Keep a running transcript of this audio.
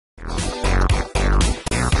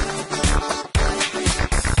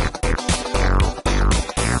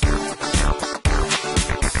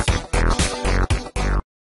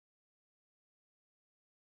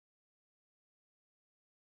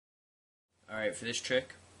Alright, for this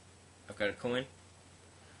trick, I've got a coin,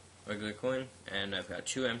 regular coin, and I've got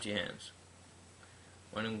two empty hands.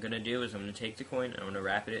 What I'm going to do is I'm going to take the coin and I'm going to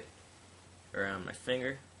wrap it around my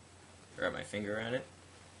finger, wrap my finger around it,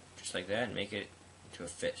 just like that, and make it into a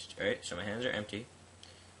fist. Alright, so my hands are empty,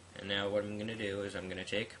 and now what I'm going to do is I'm going to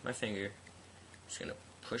take my finger, just going to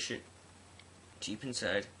push it deep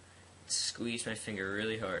inside, squeeze my finger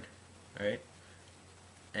really hard, alright,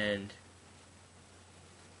 and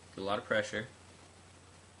with a lot of pressure,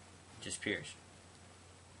 it disappears,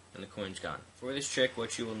 and the coin's gone. For this trick,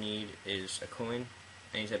 what you will need is a coin.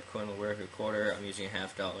 Any type of coin will work. A quarter, I'm using a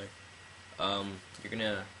 $50. You're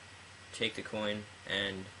gonna take the coin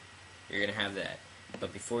and you're gonna have that.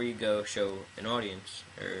 But before you go show an audience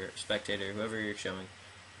or spectator, whoever you're showing,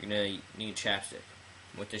 you're gonna need chapstick.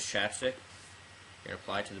 With this chapstick, you're gonna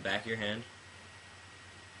apply it to the back of your hand,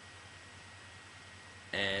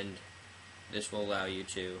 and this will allow you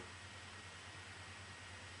to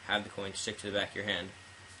have the coin stick to the back of your hand,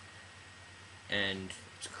 and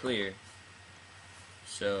it's clear,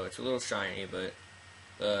 so it's a little shiny, but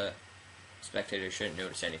the spectator shouldn't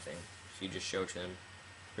notice anything if you just show it to them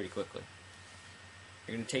pretty quickly.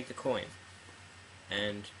 You're going to take the coin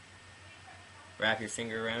and wrap your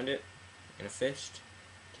finger around it in a fist,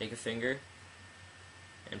 take a finger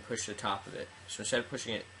and push the top of it. So instead of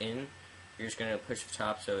pushing it in, you're just going to push the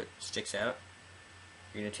top so it sticks out.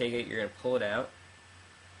 You're going to take it, you're going to pull it out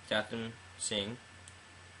without them seeing.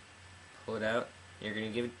 Pull it out. You're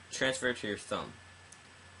going to transfer it to your thumb.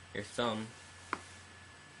 Your thumb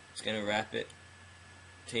is going to wrap it,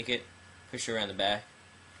 take it, push it around the back.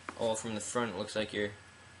 All from the front, it looks like you're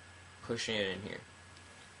pushing it in here.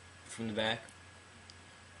 From the back,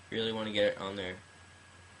 you really want to get it on there.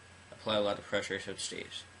 Apply a lot of pressure so it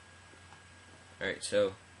stays. Alright,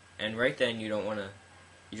 so, and right then you don't want to,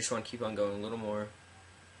 you just want to keep on going a little more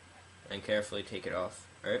and carefully take it off.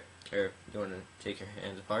 Alright, or you want to take your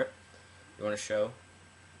hands apart. You want to show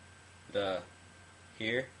the,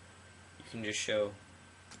 here, you can just show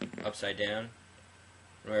upside down,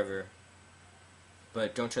 wherever,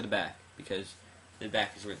 but don't show the back, because the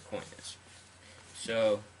back is where the coin is.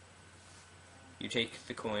 So, you take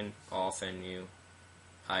the coin off and you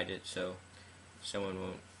hide it so someone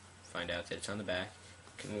won't find out that it's on the back.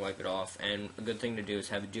 You can wipe it off, and a good thing to do is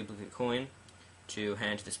have a duplicate coin to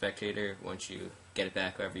hand to the spectator once you get it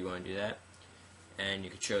back, however you want to do that. And you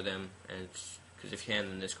could show them, and because if you hand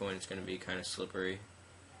them this coin, it's going to be kind of slippery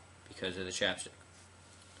because of the chapstick.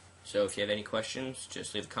 So if you have any questions,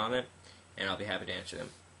 just leave a comment, and I'll be happy to answer them.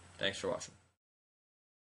 Thanks for watching.